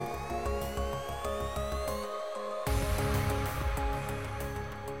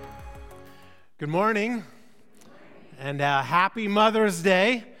Good morning, and happy Mother's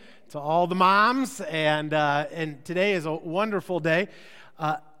Day to all the moms, and today is a wonderful day.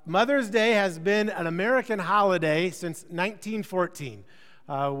 Mother's Day has been an American holiday since 1914,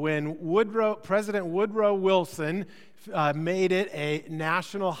 when President Woodrow Wilson made it a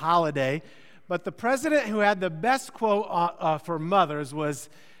national holiday. But the president who had the best quote for mothers was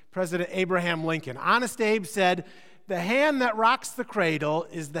President Abraham Lincoln. Honest Abe said, "The hand that rocks the cradle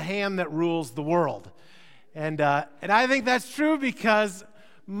is the hand that rules the world." And I think that's true because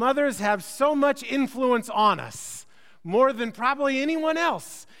mothers have so much influence on us, more than probably anyone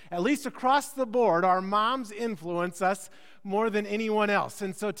else. At least across the board, our moms influence us more than anyone else.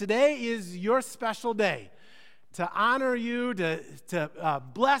 And so today is your special day to honor you, to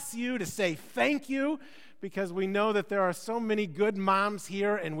bless you, to say thank you, because we know that there are so many good moms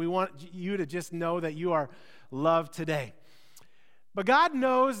here, and we want you to just know that you are loved today. But God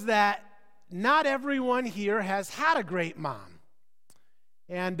knows that not everyone here has had a great mom.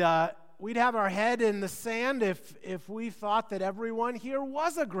 And we'd have our head in the sand if we thought that everyone here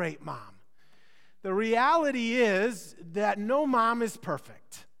was a great mom. The reality is that no mom is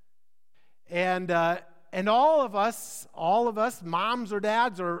perfect. And all of us, moms or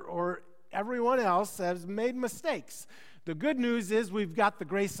dads or everyone else, has made mistakes. The good news is we've got the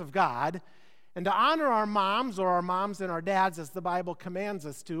grace of God. And to honor our moms and our dads, as the Bible commands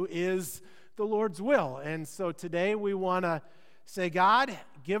us to, is the Lord's will. And so today we want to say, God,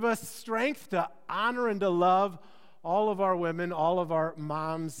 give us strength to honor and to love all of our women, all of our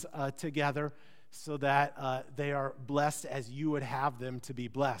moms together, so that they are blessed as you would have them to be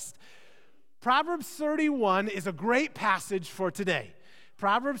blessed. Proverbs 31 is a great passage for today.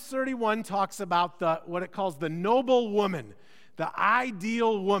 Proverbs 31 talks about what it calls the noble woman, the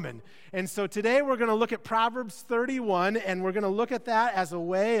ideal woman. And so today we're going to look at Proverbs 31, and we're going to look at that as a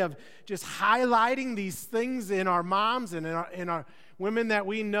way of just highlighting these things in our moms and in our women that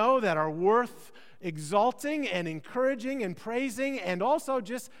we know that are worth exalting and encouraging and praising. And also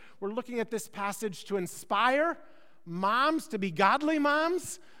just we're looking at this passage to inspire moms to be godly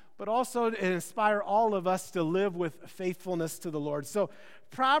moms, but also to inspire all of us to live with faithfulness to the Lord. So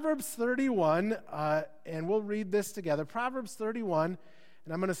Proverbs 31, and we'll read this together. Proverbs 31,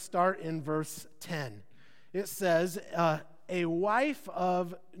 and I'm going to start in verse 10. It says, "A wife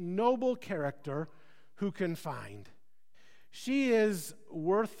of noble character who can find? She is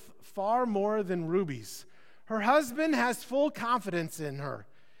worth far more than rubies. Her husband has full confidence in her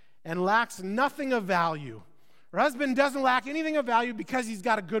and lacks nothing of value." Her husband doesn't lack anything of value because he's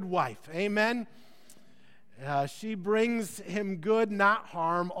got a good wife. Amen? She brings him good, not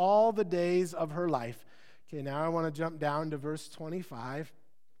harm, all the days of her life. Okay, now I want to jump down to verse 25.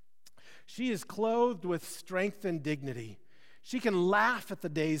 "She is clothed with strength and dignity. She can laugh at the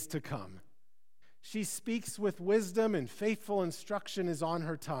days to come. She speaks with wisdom, and faithful instruction is on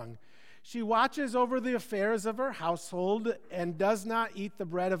her tongue. She watches over the affairs of her household and does not eat the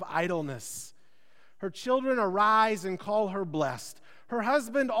bread of idleness. Her children arise and call her blessed. Her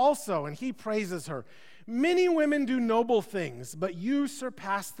husband also, and he praises her. Many women do noble things, but you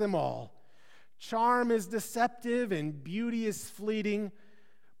surpass them all. Charm is deceptive and beauty is fleeting,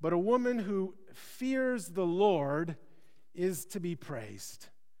 but a woman who fears the Lord is to be praised.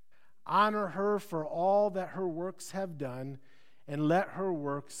 Honor her for all that her works have done, and let her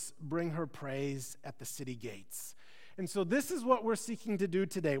works bring her praise at the city gates." And so this is what we're seeking to do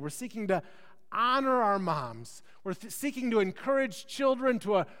today. We're seeking to honor our moms. We're seeking to encourage children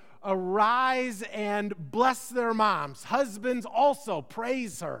to arise and bless their moms. Husbands also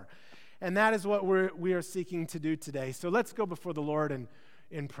praise her. And that is what we are seeking to do today. So let's go before the Lord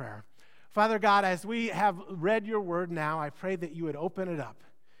in prayer. Father God, as we have read your word now, I pray that you would open it up.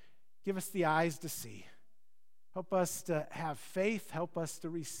 Give us the eyes to see. Help us to have faith. Help us to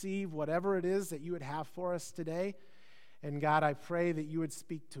receive whatever it is that you would have for us today. And God, I pray that you would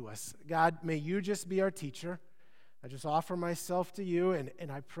speak to us. God, may you just be our teacher. I just offer myself to you,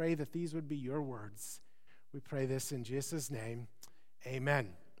 and I pray that these would be your words. We pray this in Jesus' name.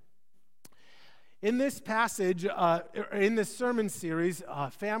 Amen. In this passage, in this sermon series,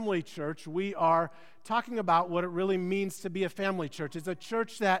 Family Church, we are talking about what it really means to be a family church. It's a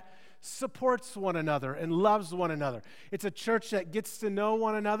church that supports one another and loves one another. It's a church that gets to know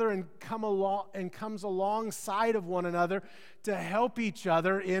one another and comes alongside of one another to help each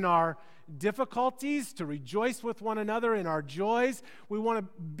other in our difficulties, to rejoice with one another in our joys. We want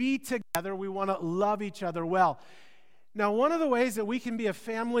to be together. We want to love each other well. Now, one of the ways that we can be a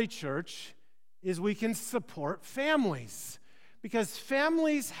family church is we can support families. because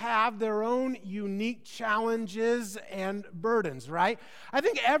families have their own unique challenges and burdens, right? I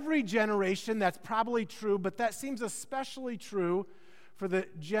think every generation that's probably true, but that seems especially true for the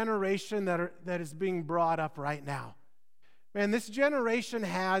generation that is being brought up right now. Man, this generation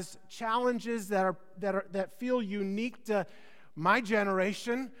has challenges that feel unique to my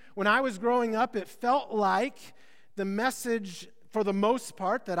generation. When I was growing up, it felt like the message, for the most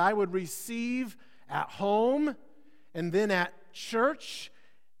part, that I would receive at home and then at church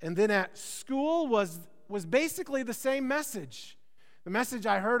and then at school was basically the same message. The message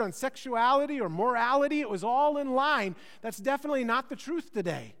I heard on sexuality or morality, it was all in line. That's definitely not the truth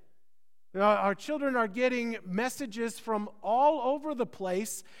today. Our children are getting messages from all over the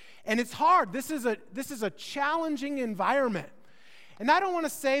place, and it's hard. This is a challenging environment. And I don't want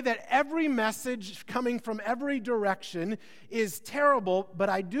to say that every message coming from every direction is terrible, but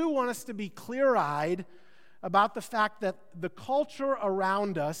I do want us to be clear-eyed about the fact that the culture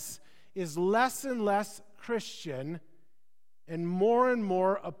around us is less and less Christian and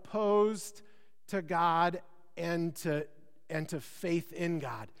more opposed to God and to faith in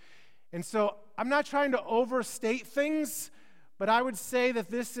God. And so I'm not trying to overstate things, but I would say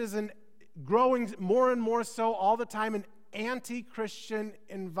that this is growing more and more so all the time an anti-Christian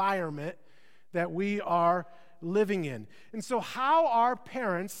environment that we are living in. And so how are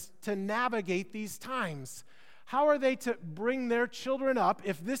parents to navigate these times? How are they to bring their children up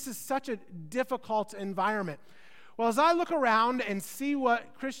if this is such a difficult environment? Well, as I look around and see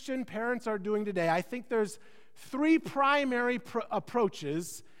what Christian parents are doing today, I think there's three primary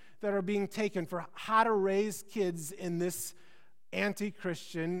approaches that are being taken for how to raise kids in this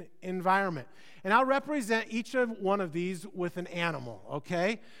anti-Christian environment. And I'll represent each of one of these with an animal,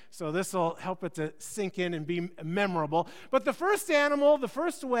 okay? So this will help it to sink in and be memorable. But the first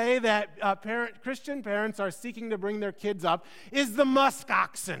way that Christian parents are seeking to bring their kids up is the musk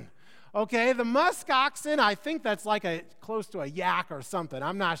oxen. Okay, the musk oxen, I think that's like close to a yak or something.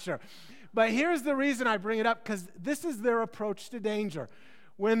 I'm not sure. But here's the reason I bring it up, because this is their approach to danger.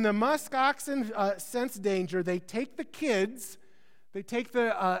 When the musk oxen sense danger, they take the kids, they take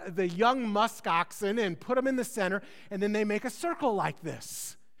the young musk oxen and put them in the center, and then they make a circle like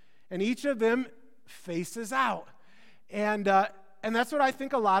this. And each of them faces out. And that's what I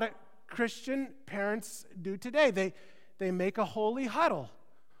think a lot of Christian parents do today. They make a holy huddle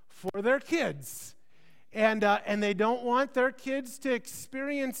for their kids. And they don't want their kids to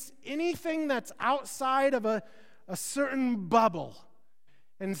experience anything that's outside of a certain bubble.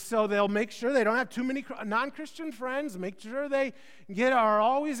 And so they'll make sure they don't have too many non-Christian friends, make sure they are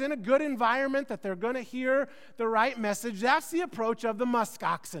always in a good environment, that they're going to hear the right message. That's the approach of the musk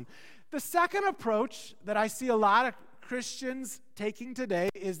oxen. The second approach that I see a lot of Christians taking today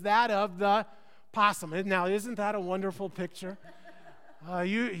is that of the possum. Now, isn't that a wonderful picture?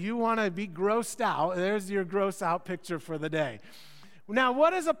 You want to be grossed out. There's your gross out picture for the day. Now, what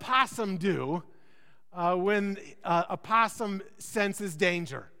does a possum do when a possum senses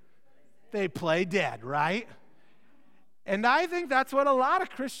danger? They play dead, right? And I think that's what a lot of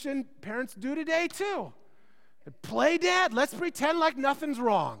Christian parents do today, too. They play dead. Let's pretend like nothing's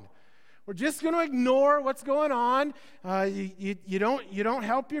wrong. We're just going to ignore what's going on. You don't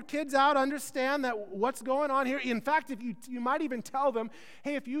help your kids out understand that what's going on here. In fact, if you might even tell them,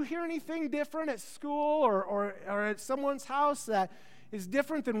 hey, if you hear anything different at school or at someone's house that is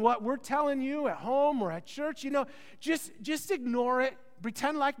different than what we're telling you at home or at church, just ignore it.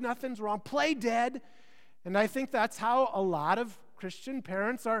 Pretend like nothing's wrong. Play dead. And I think that's how a lot of Christian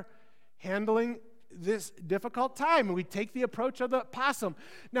parents are handling this difficult time. We take the approach of the possum.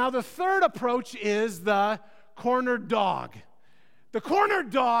 Now, the third approach is the cornered dog. The cornered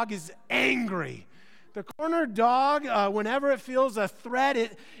dog is angry. The cornered dog, whenever it feels a threat,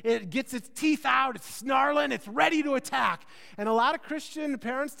 it gets its teeth out, it's snarling, it's ready to attack. And a lot of Christian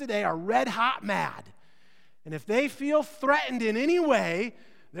parents today are red hot mad. And if they feel threatened in any way,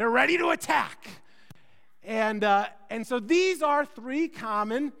 they're ready to attack. And so these are three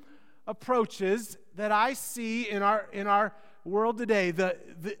common approaches that I see in our world today: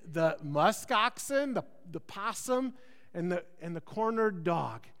 the musk oxen, the possum, and the cornered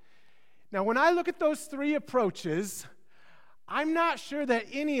dog. Now, when I look at those three approaches, I'm not sure that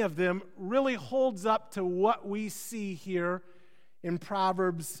any of them really holds up to what we see here in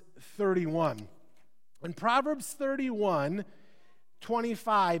Proverbs 31. In Proverbs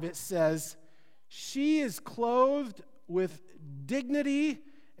 31:25, it says, "She is clothed with dignity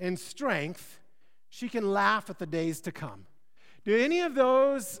and strength. She can laugh at the days to come." Do any of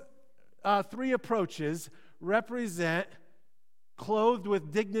those three approaches represent clothed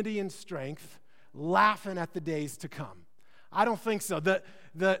with dignity and strength, laughing at the days to come? I don't think so.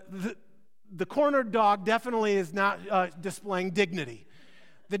 The cornered dog definitely is not displaying dignity.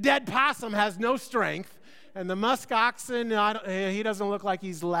 The dead possum has no strength, and the musk oxen, he doesn't look like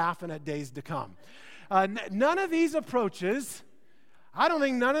he's laughing at days to come. None of these approaches, I don't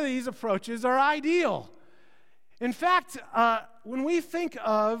think none of these approaches are ideal. In fact, when we think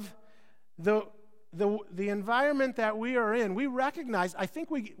of the environment that we are in, we recognize, I think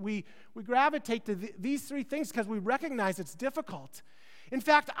we gravitate to these three things because we recognize it's difficult. In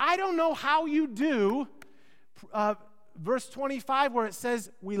fact, I don't know how you do verse 25 where it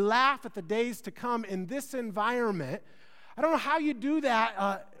says, we laugh at the days to come in this environment. I don't know how you do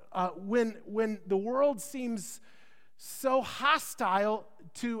that when the world seems so hostile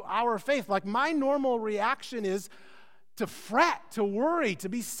to our faith. Like, my normal reaction is to fret, to worry, to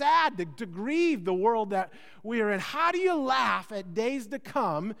be sad, to grieve the world that we are in. How do you laugh at days to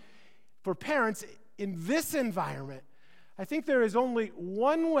come for parents in this environment? I think there is only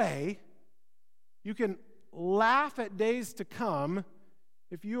one way you can laugh at days to come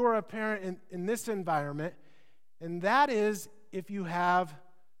if you are a parent in this environment, and that is if you have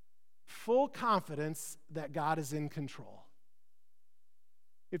full confidence that God is in control.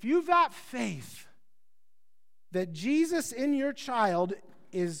 If you've got faith that Jesus in your child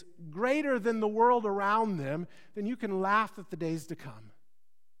is greater than the world around them, then you can laugh at the days to come.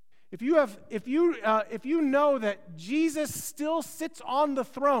 If you know that Jesus still sits on the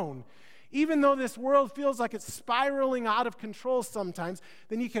throne, even though this world feels like it's spiraling out of control sometimes,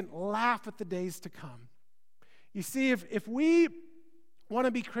 then you can laugh at the days to come. You see, if we want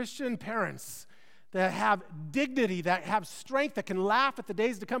to be Christian parents that have dignity, that have strength, that can laugh at the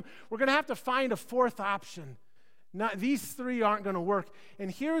days to come, we're going to have to find a fourth option. These three aren't going to work.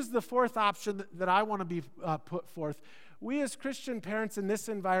 And here's the fourth option that I want to be put forth. We as Christian parents in this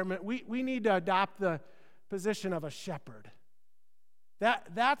environment, we need to adopt the position of a shepherd.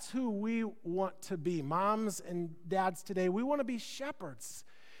 That's who we want to be. Moms and dads today, we want to be shepherds.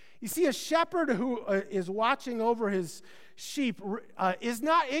 You see, a shepherd who is watching over his sheep is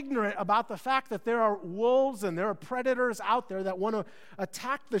not ignorant about the fact that there are wolves and there are predators out there that want to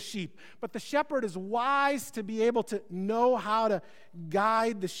attack the sheep. But the shepherd is wise to be able to know how to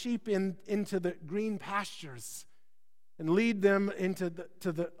guide the sheep into the green pastures and lead them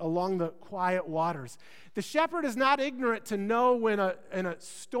along the quiet waters. The shepherd is not ignorant to know when a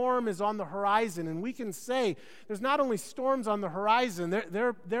storm is on the horizon, and we can say there's not only storms on the horizon,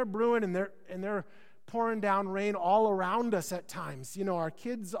 they're brewing and they're pouring down rain all around us at times. You know, our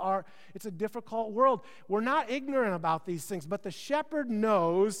kids it's a difficult world. We're not ignorant about these things, but the shepherd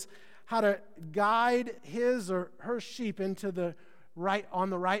knows how to guide his or her sheep on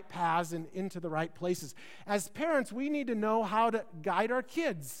the right paths and into the right places. As parents, we need to know how to guide our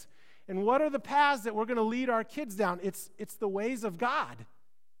kids. And what are the paths that we're going to lead our kids down? It's the ways of God.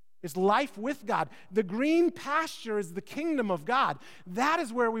 It's life with God. The green pasture is the kingdom of God. That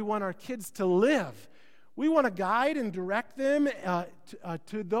is where we want our kids to live. We want to guide and direct them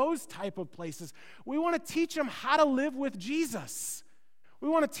to those type of places. We want to teach them how to live with Jesus. We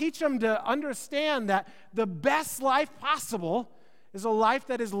want to teach them to understand that the best life possible is a life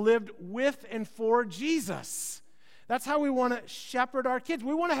that is lived with and for Jesus. That's how we want to shepherd our kids.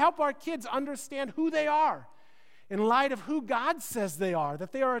 We want to help our kids understand who they are in light of who God says they are,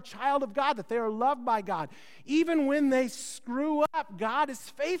 that they are a child of God, that they are loved by God. Even when they screw up, God is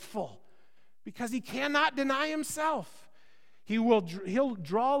faithful because he cannot deny himself. He'll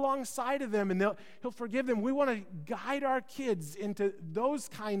draw alongside of them and he'll forgive them. We want to guide our kids into those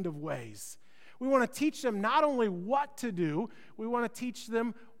kind of ways. We want to teach them not only what to do, we want to teach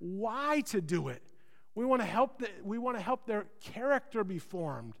them why to do it. We want to help their character be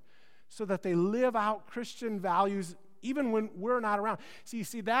formed so that they live out Christian values even when we're not around.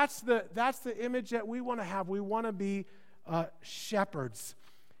 See, that's the image that we want to have. We want to be shepherds.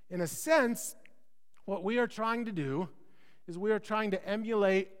 In a sense, what we are trying to do is we are trying to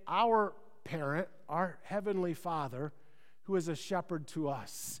emulate our parent, our Heavenly Father, who is a shepherd to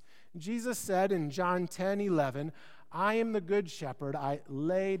us. Jesus said in John 10:11, I am the good shepherd. I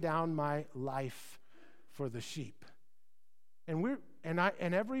lay down my life for the sheep. And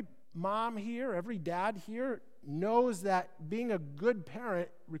every mom here, every dad here knows that being a good parent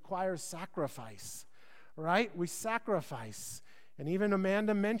requires sacrifice, right? We sacrifice. And even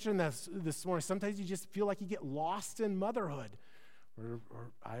Amanda mentioned this morning. Sometimes you just feel like you get lost in motherhood, or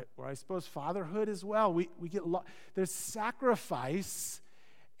I suppose fatherhood as well. We get lost. There's sacrifice.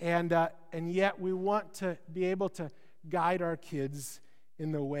 And yet we want to be able to guide our kids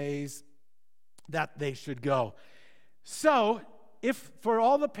in the ways that they should go. So if for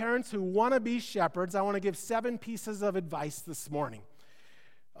all the parents who want to be shepherds, I want to give 7 pieces of advice this morning.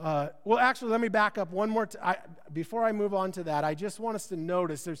 Well, actually, let me back up one more. Before I move on to that, I just want us to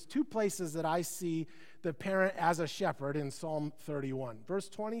notice there's 2 places that I see the parent as a shepherd in Psalm 31. Verse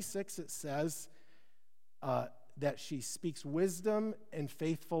 26, it says that she speaks wisdom and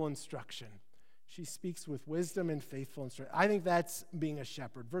faithful instruction. She speaks with wisdom and faithful instruction. I think that's being a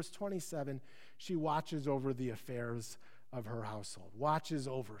shepherd. Verse 27, she watches over the affairs of her household. Watches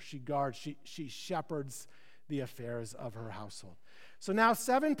over, she guards, she shepherds the affairs of her household. So now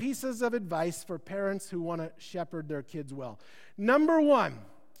 7 pieces of advice for parents who want to shepherd their kids well. Number 1,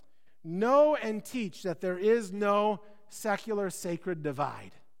 know and teach that there is no secular sacred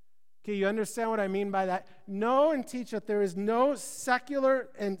divide. Okay, you understand what I mean by that? Know and teach that there is no secular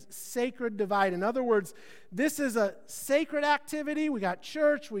and sacred divide. In other words, this is a sacred activity. We got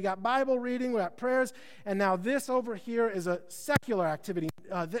church, we got Bible reading, we got prayers, and now this over here is a secular activity.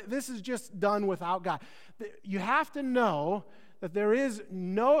 This is just done without God. You have to know that there is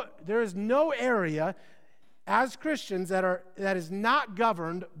no area as Christians that is not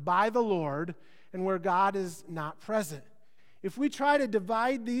governed by the Lord and where God is not present. If we try to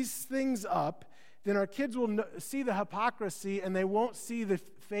divide these things up, then our kids will see the hypocrisy and they won't see the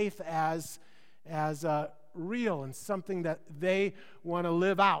faith as real and something that they want to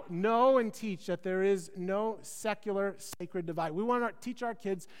live out. Know and teach that there is no secular sacred divide. We want to teach our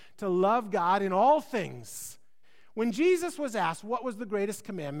kids to love God in all things. When Jesus was asked what was the greatest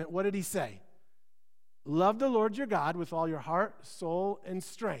commandment, what did he say? Love the Lord your God with all your heart, soul, and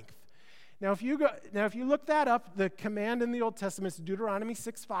strength. Now, if you look that up, the command in the Old Testament is Deuteronomy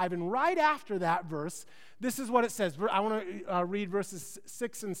 6:5, and right after that verse, this is what it says. I want to read verses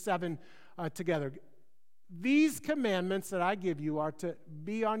 6 and 7 together. These commandments that I give you are to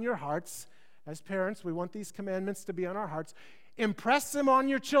be on your hearts. As parents, we want these commandments to be on our hearts. Impress them on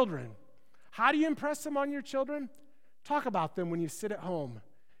your children. How do you impress them on your children? Talk about them when you sit at home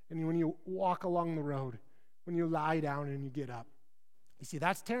and when you walk along the road, when you lie down and you get up. You see,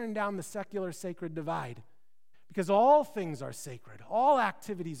 that's tearing down the secular sacred divide because all things are sacred. All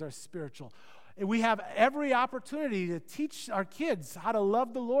activities are spiritual. And we have every opportunity to teach our kids how to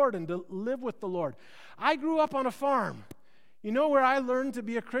love the Lord and to live with the Lord. I grew up on a farm. You know where I learned to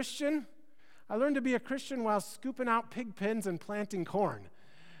be a Christian? I learned to be a Christian while scooping out pig pens and planting corn.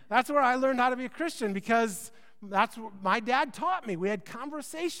 That's where I learned how to be a Christian because that's what my dad taught me. We had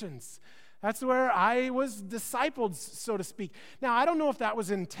conversations. That's where I was discipled, so to speak. Now, I don't know if that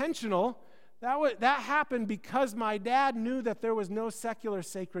was intentional. That happened because my dad knew that there was no secular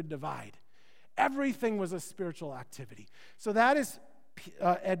sacred divide. Everything was a spiritual activity. So that is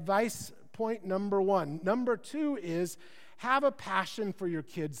advice point number 1. Number 2 is have a passion for your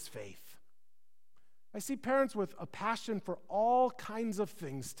kids' faith. I see parents with a passion for all kinds of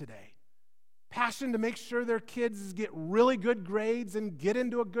things today. Passion to make sure their kids get really good grades and get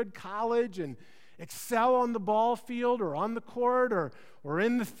into a good college and excel on the ball field or on the court or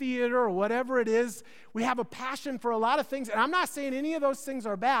in the theater or whatever it is. We have a passion for a lot of things, and I'm not saying any of those things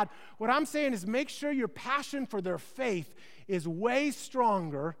are bad. What I'm saying is make sure your passion for their faith is way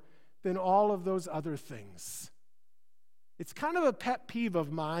stronger than all of those other things. It's kind of a pet peeve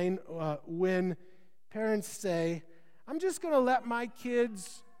of mine when parents say, I'm just going to let my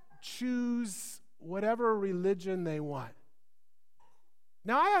kids choose whatever religion they want.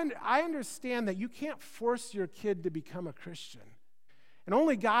 Now, I understand that you can't force your kid to become a Christian, and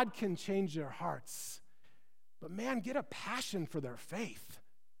only God can change their hearts. But man, get a passion for their faith.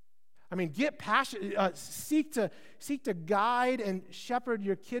 I mean, get passion. Seek to guide and shepherd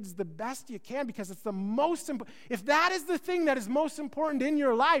your kids the best you can because it's the most important. If that is the thing that is most important in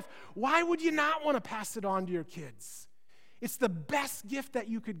your life, why would you not want to pass it on to your kids? It's the best gift that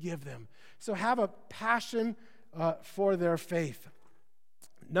you could give them. So have a passion for their faith.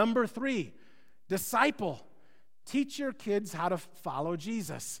 Number 3, disciple. Teach your kids how to follow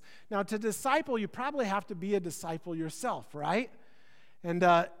Jesus. Now, to disciple, you probably have to be a disciple yourself, right? And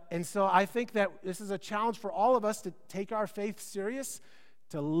so I think that this is a challenge for all of us to take our faith serious,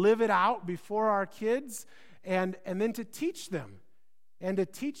 to live it out before our kids, and then to teach them, and to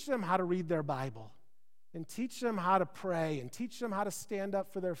teach them how to read their Bible, and teach them how to pray, and teach them how to stand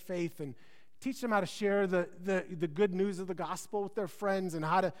up for their faith, and teach them how to share the good news of the gospel with their friends, and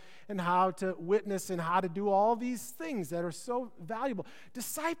how to witness, and how to do all these things that are so valuable.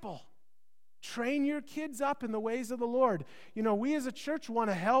 Disciple. Train your kids up in the ways of the Lord. You know, we as a church want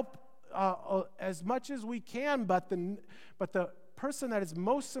to help as much as we can, but the person that is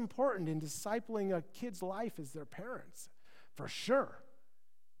most important in discipling a kid's life is their parents, for sure.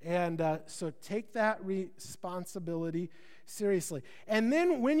 And so take that responsibility seriously. And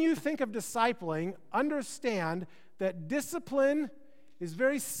then when you think of discipling, understand that discipline is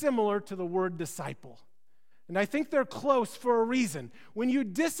very similar to the word disciple. And I think they're close for a reason. When you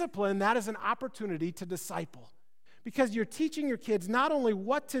discipline, that is an opportunity to disciple. Because you're teaching your kids not only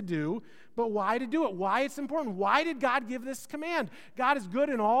what to do, but why to do it, why it's important. Why did God give this command? God is good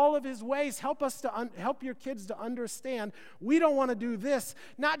in all of his ways. Help us to help your kids to understand we don't want to do this,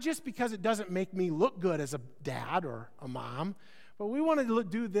 not just because it doesn't make me look good as a dad or a mom, but we want to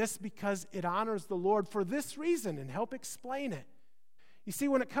do this because it honors the Lord for this reason, and help explain it. You see,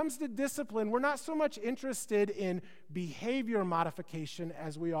 when it comes to discipline, we're not so much interested in behavior modification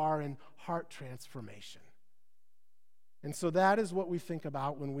as we are in heart transformation. And so that is what we think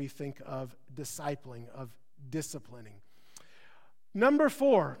about when we think of discipling, of disciplining. Number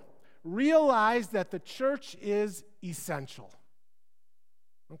 4, realize that the church is essential.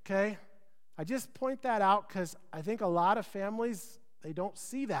 Okay? I just point that out because I think a lot of families, they don't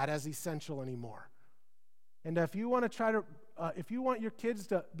see that as essential anymore. And if you want to if you want your kids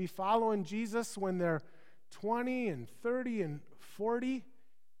to be following Jesus when they're 20 and 30 and 40,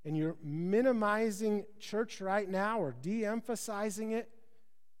 and you're minimizing church right now or de-emphasizing it,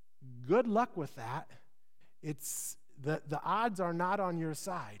 good luck with that. It's the odds are not on your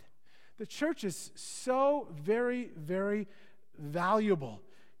side. The church is so very, very valuable.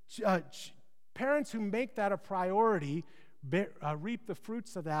 Parents who make that a priority reap the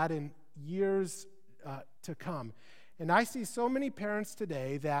fruits of that in years to come. And I see so many parents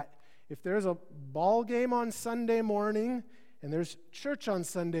today that if there's a ball game on Sunday morning and there's church on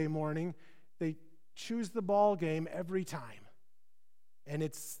Sunday morning, they choose the ball game every time. And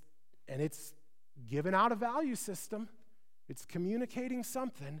it's given out a value system. It's communicating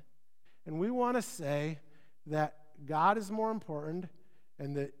something. And we want to say that God is more important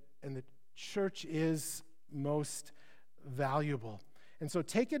and the church is most valuable. And so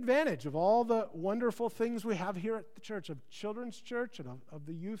take advantage of all the wonderful things we have here at the church, of children's church, and of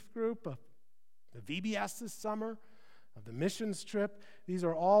the youth group, of the VBS this summer, of the missions trip. These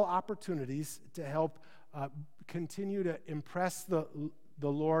are all opportunities to help continue to impress the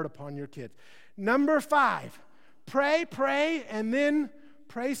Lord upon your kids. Number 5, pray, and then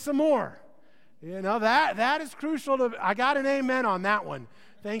pray some more. You know, that is crucial. I got an amen on that one.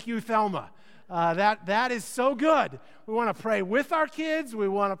 Thank you, Thelma. That is so good. We want to pray with our kids. We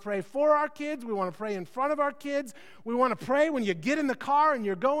want to pray for our kids. We want to pray in front of our kids. We want to pray when you get in the car and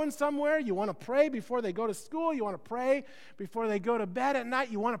you're going somewhere. You want to pray before they go to school. You want to pray before they go to bed at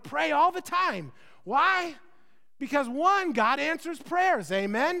night. You want to pray all the time. Why? Because 1, God answers prayers.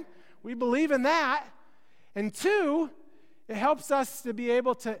 Amen? We believe in that. And 2, it helps us to be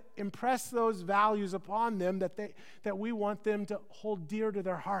able to impress those values upon them that we want them to hold dear to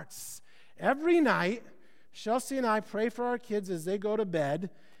their hearts. Every night, Chelsea and I pray for our kids as they go to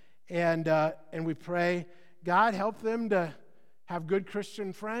bed, and we pray, God, help them to have good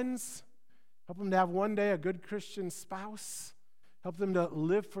Christian friends, help them to have one day a good Christian spouse, help them to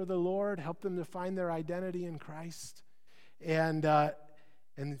live for the Lord, help them to find their identity in Christ. And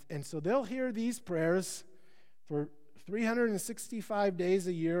so they'll hear these prayers for 365 days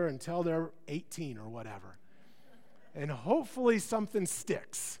a year until they're 18 or whatever. And hopefully something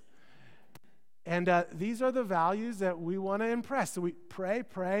sticks. And these are the values that we want to impress. So we pray,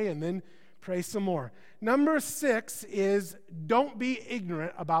 and then pray some more. Number 6 is don't be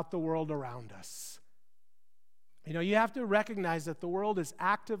ignorant about the world around us. You know, you have to recognize that the world is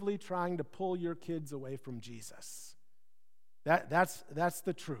actively trying to pull your kids away from Jesus. That's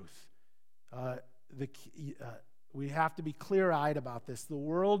the truth. We have to be clear-eyed about this. The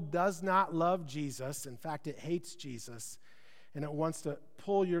world does not love Jesus. In fact, it hates Jesus. And it wants to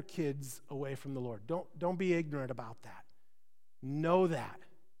pull your kids away from the Lord. Don't be ignorant about that. Know that.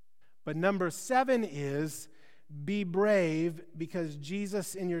 But number 7 is be brave, because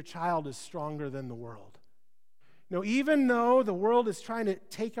Jesus in your child is stronger than the world. You know, even though the world is trying to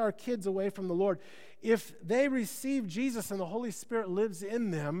take our kids away from the Lord, if they receive Jesus and the Holy Spirit lives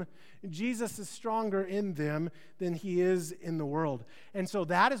in them, Jesus is stronger in them than he is in the world. And so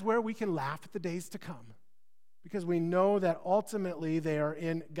that is where we can laugh at the days to come. Because we know that ultimately they are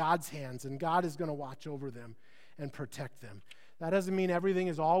in God's hands, and God is going to watch over them and protect them. That doesn't mean everything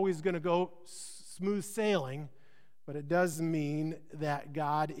is always going to go smooth sailing, but it does mean that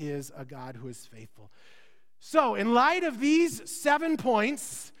God is a God who is faithful. So, in light of these 7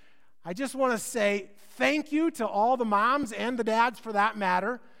 points, I just want to say thank you to all the moms and the dads for that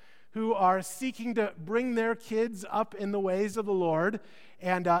matter, who are seeking to bring their kids up in the ways of the Lord.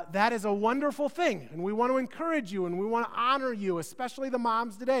 And that is a wonderful thing. And we want to encourage you and we want to honor you, especially the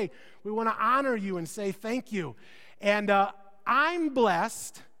moms today. We want to honor you and say thank you. And I'm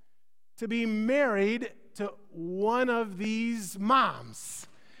blessed to be married to one of these moms.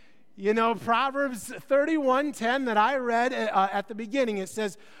 You know, Proverbs 31:10 that I read at the beginning, it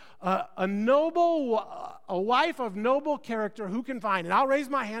says, a wife of noble character, who can find? And I'll raise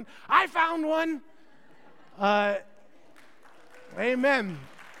my hand. I found one. Amen.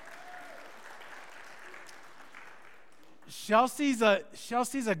 Chelsea's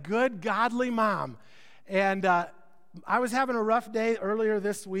a good, godly mom. And I was having a rough day earlier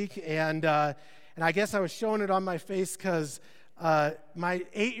this week, and I guess I was showing it on my face because my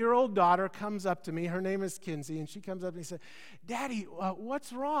 8-year-old daughter comes up to me. Her name is Kinsey, and she comes up and said, "Daddy,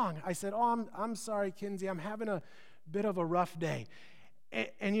 what's wrong?" I said, "Oh, I'm sorry, Kinsey. I'm having a bit of a rough day."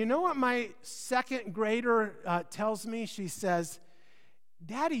 And you know what my second grader tells me? She says,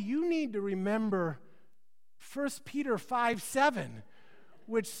 "Daddy, you need to remember 1 Peter 5:7,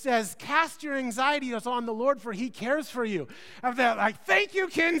 which says, 'Cast your anxieties on the Lord, for he cares for you.'" I'm like, "Thank you,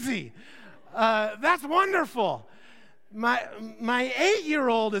 Kinsey. That's wonderful." My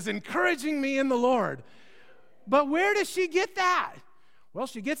 8-year-old is encouraging me in the Lord. But where does she get that? Well,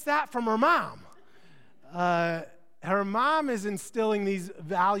 she gets that from her mom. Her mom is instilling these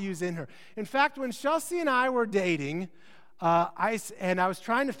values in her. In fact, when Chelsea and I were dating, I was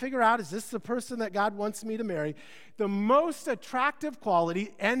trying to figure out, is this the person that God wants me to marry? The most attractive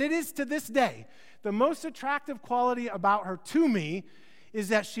quality, and it is to this day, the most attractive quality about her to me is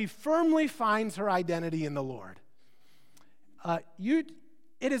that she firmly finds her identity in the Lord.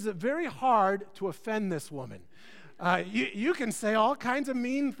 It is very hard to offend this woman. You can say all kinds of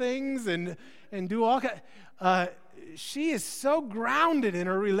mean things and do all kinds. She is so grounded in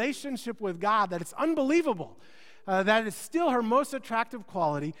her relationship with God that it's unbelievable. That is still her most attractive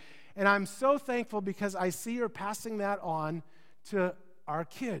quality. And I'm so thankful because I see her passing that on to our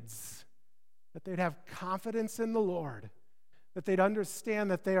kids, that they'd have confidence in the Lord, that they'd understand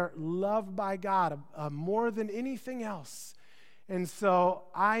that they are loved by God more than anything else. And so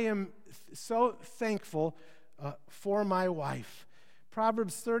I am so thankful for my wife.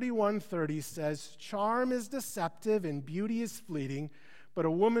 Proverbs 31:30 says, "Charm is deceptive and beauty is fleeting, but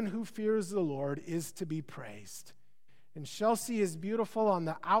a woman who fears the Lord is to be praised." And Chelsea is beautiful on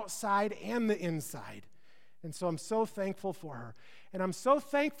the outside and the inside. And so I'm so thankful for her. And I'm so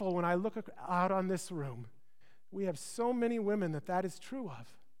thankful when I look out on this room, we have so many women that is true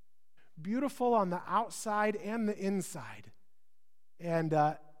of. Beautiful on the outside and the inside. And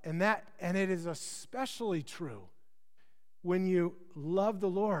it is especially true when you love the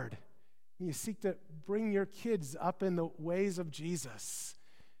Lord and you seek to bring your kids up in the ways of Jesus.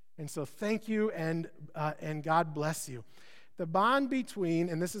 And so thank you, and God bless you. The bond between,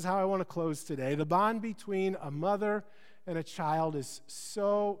 and this is how I want to close today, the bond between a mother and a child is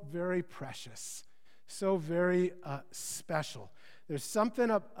so very precious, so very special. There's something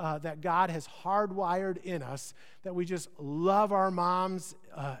that God has hardwired in us that we just love our moms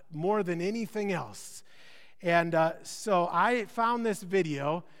more than anything else. And so I found this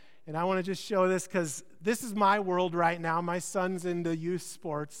video, and I want to just show this because this is my world right now. My son's into youth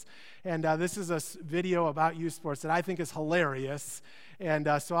sports, and this is a video about youth sports that I think is hilarious. And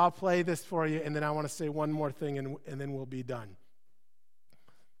so I'll play this for you, and then I want to say one more thing, and then we'll be done.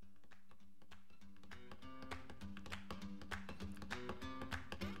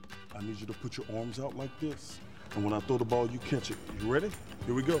 I need you to put your arms out like this, and when I throw the ball, you catch it. You ready?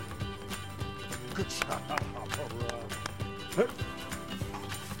 Here we go. Good job. All right.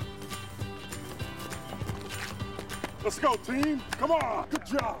 Let's go, team. Come on. Good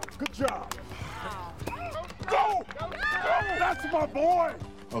job. Good job. Go! Go! That's my boy.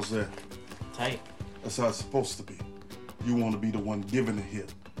 How's that? Tight. That's how it's supposed to be. You want to be the one giving the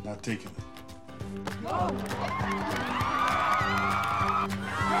hit, not taking it. Go!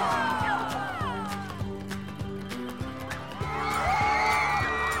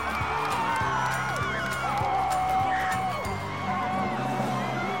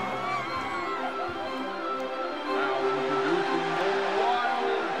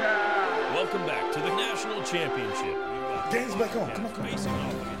 Welcome back to the National Championship. Game's back on. Come on, come on. Facing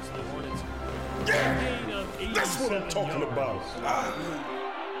off against the Hornets. Yeah! That's what I'm talking about.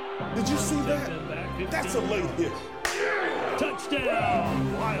 Did you see that? That's a late hit.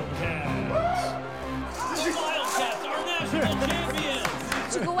 Touchdown, Wildcats. The Wildcats are national champions.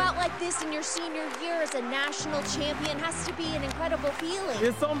 To go out like this in your senior year as a national champion has to be an incredible feeling.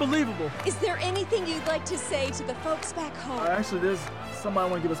 It's unbelievable. Is there anything you'd like to say to the folks back home? Actually, there's somebody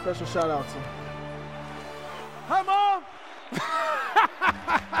I want to give a special shout out to. Hi, Mom!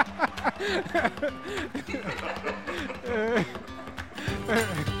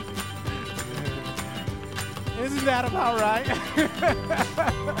 Isn't that about right?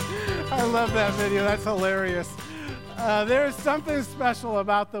 I love that video. That's hilarious. There's something special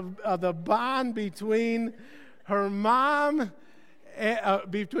about the bond between her mom,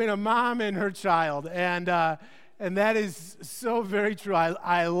 between a mom and her child, and that is so very true.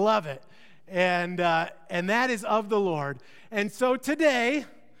 I love it, and that is of the Lord. And so today,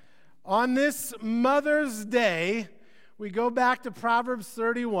 on this Mother's Day, we go back to Proverbs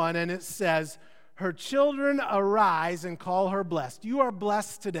 31, and it says, "Her children arise and call her blessed." You are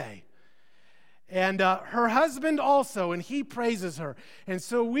blessed today. And her husband also, and he praises her. And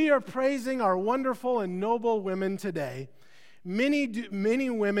so we are praising our wonderful and noble women today. Many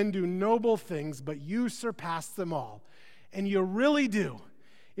women do noble things, but you surpass them all. And you really do.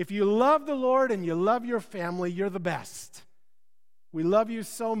 If you love the Lord and you love your family, you're the best. We love you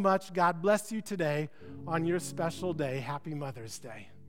so much. God bless you today on your special day. Happy Mother's Day.